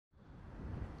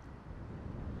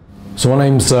So my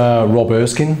name's Rob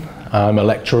Erskine. I'm a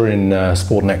lecturer in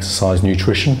sport and exercise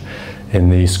nutrition in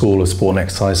the School of Sport and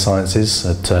Exercise Sciences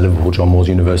at Liverpool John Moores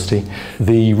University.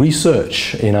 The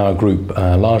research in our group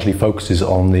largely focuses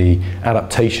on the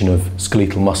adaptation of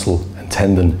skeletal muscle and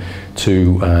tendon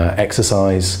to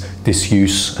exercise,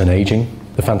 disuse and ageing.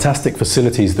 The fantastic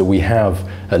facilities that we have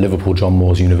at Liverpool John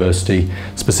Moores University,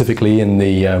 specifically in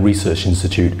the Research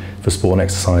Institute for Sport and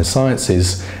Exercise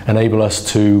Sciences, enable us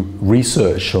to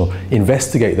research or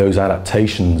investigate those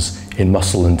adaptations in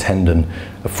muscle and tendon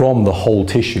from the whole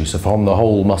tissue, so from the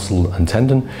whole muscle and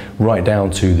tendon right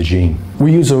down to the gene.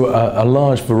 We use a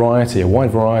wide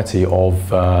variety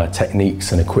of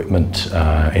techniques and equipment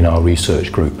in our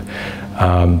research group.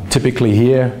 Typically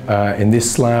here in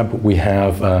this lab we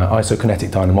have isokinetic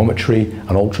dynamometry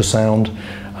and ultrasound.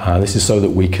 This is so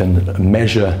that we can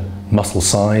measure muscle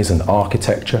size and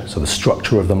architecture, so the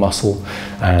structure of the muscle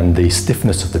and the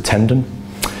stiffness of the tendon.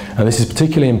 And this is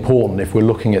particularly important if we're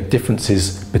looking at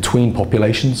differences between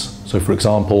populations, so for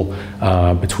example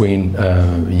between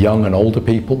young and older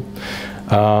people,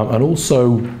 and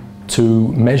also to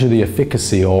measure the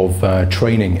efficacy of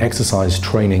exercise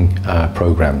training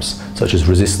programs, such as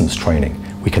resistance training.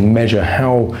 We can measure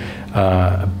how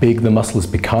big the muscle has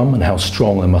become and how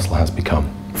strong the muscle has become.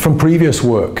 From previous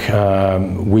work,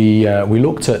 we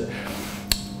looked at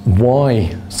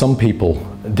why some people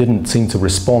didn't seem to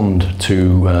respond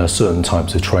to certain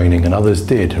types of training and others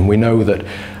did. And we know that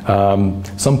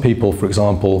some people, for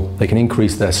example, they can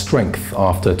increase their strength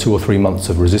after 2 or 3 months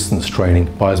of resistance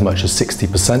training by as much as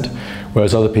 60%,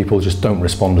 whereas other people just don't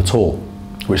respond at all,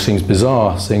 which seems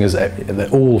bizarre, seeing as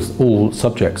that all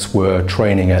subjects were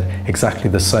training at exactly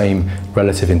the same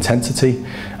relative intensity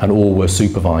and all were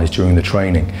supervised during the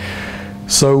training.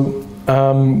 So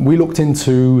we looked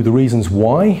into the reasons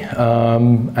why,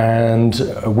 and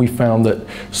we found that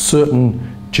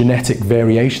certain genetic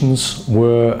variations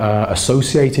were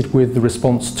associated with the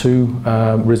response to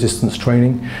resistance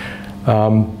training,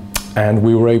 and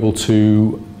we were able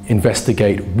to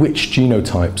investigate which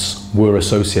genotypes were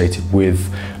associated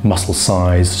with muscle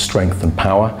size, strength and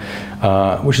power,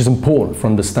 which is important for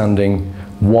understanding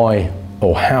why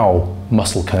or how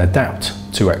muscle can adapt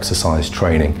to exercise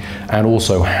training, and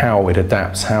also how it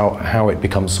adapts, how it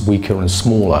becomes weaker and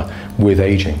smaller with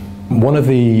aging. One of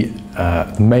the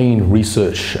main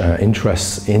research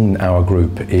interests in our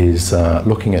group is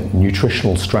looking at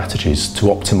nutritional strategies to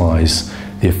optimize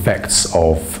the effects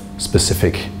of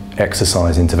specific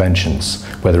exercise interventions,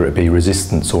 whether it be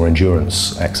resistance or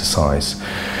endurance exercise.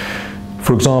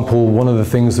 For example, one of the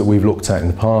things that we've looked at in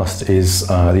the past is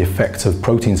the effect of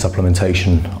protein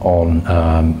supplementation on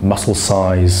muscle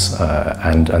size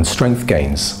and strength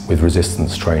gains with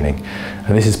resistance training.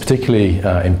 And this is particularly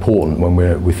important when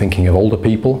we're thinking of older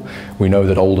people. We know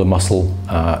that older muscle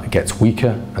gets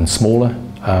weaker and smaller,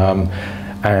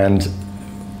 and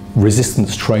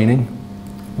resistance training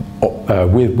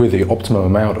with the optimum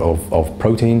amount of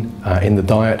protein in the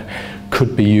diet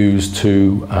could be used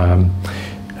to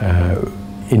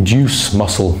induce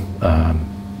muscle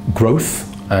growth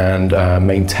and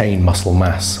maintain muscle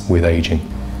mass with aging.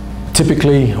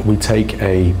 Typically we take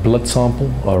a blood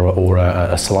sample or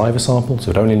a saliva sample, so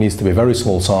it only needs to be a very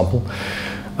small sample,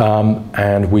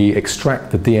 and we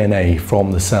extract the DNA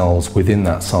from the cells within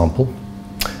that sample.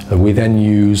 We then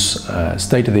use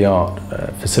state-of-the-art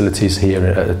facilities here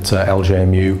at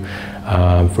LJMU,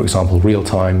 for example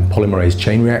real-time polymerase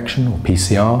chain reaction or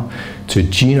PCR, to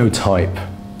genotype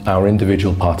our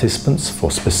individual participants for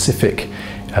specific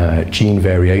gene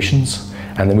variations,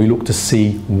 and then we look to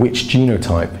see which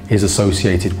genotype is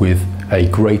associated with a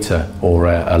greater or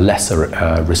a lesser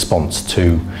response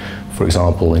to, for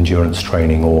example, endurance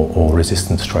training or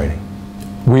resistance training.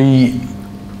 We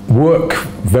work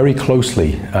very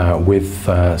closely with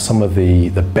some of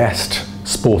the best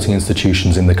sporting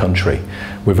institutions in the country.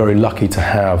 We're very lucky to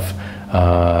have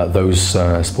those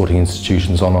sporting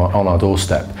institutions on our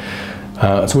doorstep.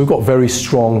 So we've got very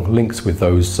strong links with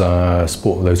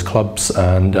those clubs,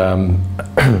 and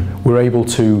we're able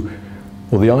to,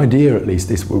 well, the idea at least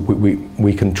is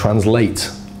we can translate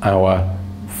our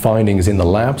findings in the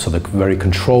lab, so the very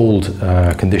controlled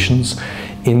conditions,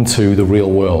 into the real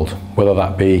world, whether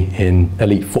that be in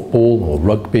elite football or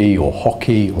rugby or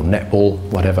hockey or netball,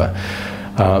 whatever.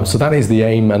 So that is the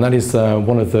aim, and that is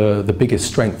one of the biggest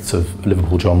strengths of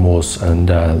Liverpool John Moores and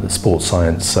the Sports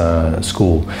Science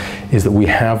School, is that we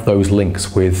have those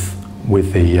links with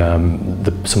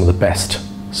some of the best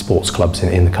sports clubs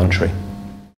in the country.